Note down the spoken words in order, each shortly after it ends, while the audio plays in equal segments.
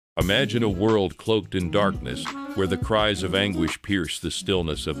Imagine a world cloaked in darkness, where the cries of anguish pierce the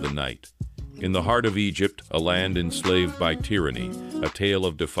stillness of the night. In the heart of Egypt, a land enslaved by tyranny, a tale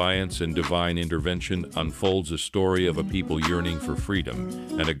of defiance and divine intervention unfolds a story of a people yearning for freedom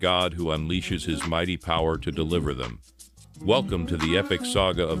and a God who unleashes his mighty power to deliver them. Welcome to the epic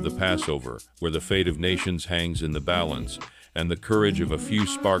saga of the Passover, where the fate of nations hangs in the balance, and the courage of a few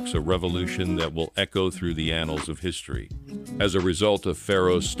sparks a revolution that will echo through the annals of history. As a result of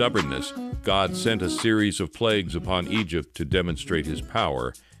Pharaoh's stubbornness, God sent a series of plagues upon Egypt to demonstrate his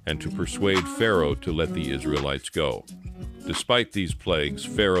power and to persuade Pharaoh to let the Israelites go. Despite these plagues,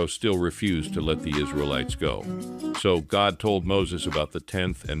 Pharaoh still refused to let the Israelites go. So God told Moses about the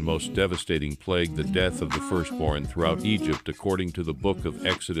 10th and most devastating plague, the death of the firstborn throughout Egypt, according to the book of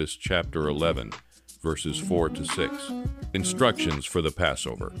Exodus chapter 11. Verses 4 to 6. Instructions for the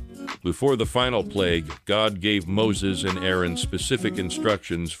Passover. Before the final plague, God gave Moses and Aaron specific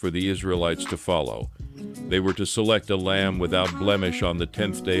instructions for the Israelites to follow. They were to select a lamb without blemish on the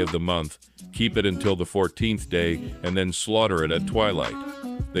 10th day of the month, keep it until the 14th day, and then slaughter it at twilight.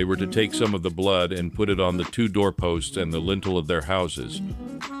 They were to take some of the blood and put it on the 2 doorposts and the lintel of their houses.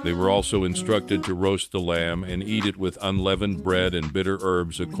 They were also instructed to roast the lamb and eat it with unleavened bread and bitter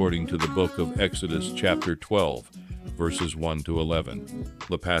herbs, according to the book of Exodus chapter 12, verses 1 to 11.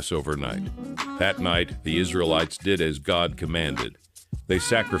 The Passover night. That night, the Israelites did as God commanded. They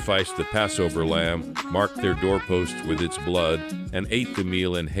sacrificed the Passover lamb, marked their doorposts with its blood, and ate the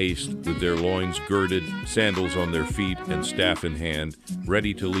meal in haste with their loins girded, sandals on their feet, and staff in hand,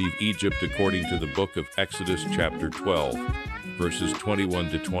 ready to leave Egypt, according to the book of Exodus chapter 12, verses 21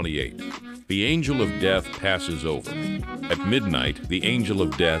 to 28. The angel of death passes over. At midnight, the angel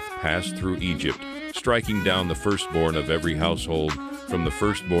of death passed through Egypt, striking down the firstborn of every household, from the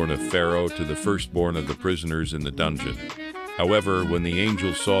firstborn of Pharaoh to the firstborn of the prisoners in the dungeon. However, when the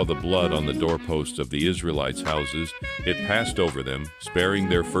angel saw the blood on the doorposts of the Israelites' houses, it passed over them, sparing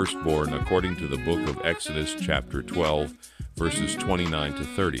their firstborn, according to the book of Exodus chapter 12, verses 29 to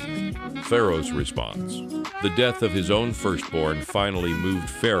 30. Pharaoh's response. The death of his own firstborn finally moved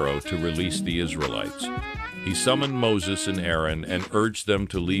Pharaoh to release the Israelites. He summoned Moses and Aaron and urged them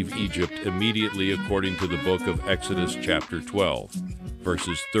to leave Egypt immediately, according to the book of Exodus chapter 12,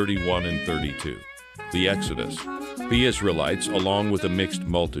 verses 31 and 32. The Exodus. The Israelites, along with a mixed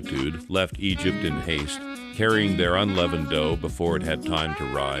multitude, left Egypt in haste, carrying their unleavened dough before it had time to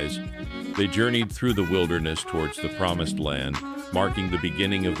rise. They journeyed through the wilderness towards the promised land, marking the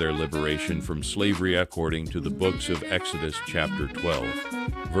beginning of their liberation from slavery, according to the books of Exodus chapter 12,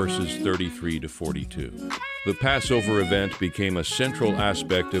 verses 33 to 42. The Passover event became a central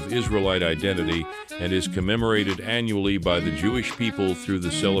aspect of Israelite identity and is commemorated annually by the Jewish people through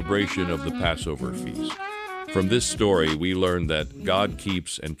the celebration of the Passover feast. From this story, we learn that God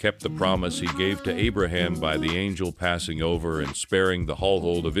keeps and kept the promise he gave to Abraham by the angel passing over and sparing the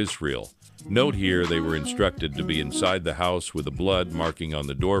household of Israel. Note here, they were instructed to be inside the house with a blood marking on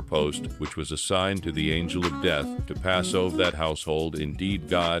the doorpost, which was a sign to the angel of death to pass over that household. Indeed,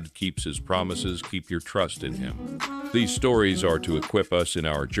 God keeps his promises. Keep your trust in him. These stories are to equip us in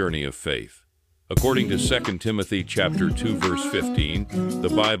our journey of faith. According to 2 Timothy chapter 2, verse 15, the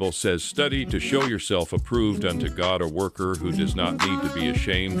Bible says, "Study to show yourself approved unto God, a worker who does not need to be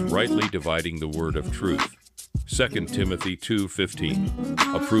ashamed, rightly dividing the word of truth." 2 Timothy 2:15.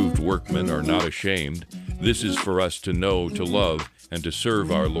 Approved workmen are not ashamed. This is for us to know, to love, and to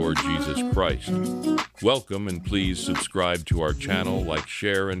serve our Lord Jesus Christ. Welcome, and please subscribe to our channel, like,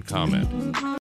 share, and comment.